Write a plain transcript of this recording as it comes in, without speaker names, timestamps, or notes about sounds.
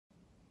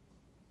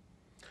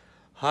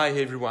Hi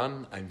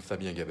everyone, I'm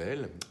Fabien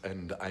Gabel,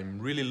 and I'm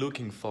really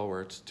looking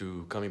forward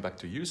to coming back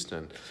to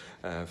Houston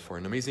for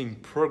an amazing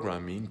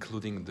program,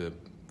 including the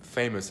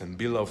famous and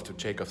beloved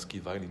Tchaikovsky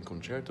Violin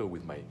Concerto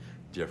with my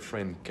dear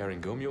friend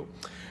Karen Gomio,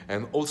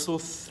 and also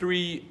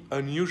three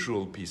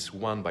unusual pieces,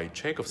 one by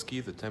Tchaikovsky,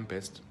 The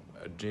Tempest,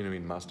 a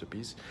genuine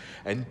masterpiece,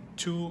 and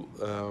two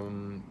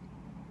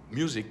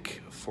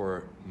music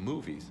for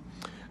movies.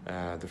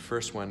 The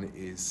first one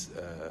is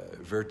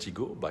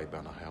Vertigo by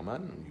Bernard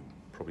Herrmann. You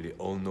probably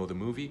all know the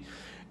movie.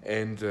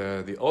 And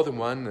the other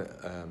one,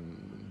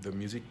 the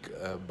music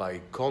by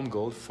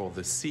Korngold for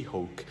the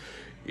Seahawk.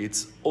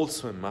 It's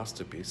also a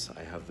masterpiece.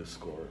 I have the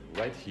score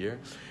right here.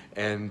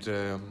 And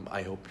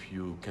I hope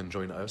you can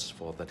join us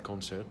for that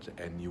concert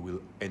and you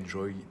will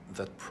enjoy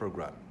that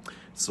program.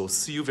 So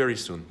see you very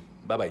soon.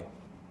 Bye-bye.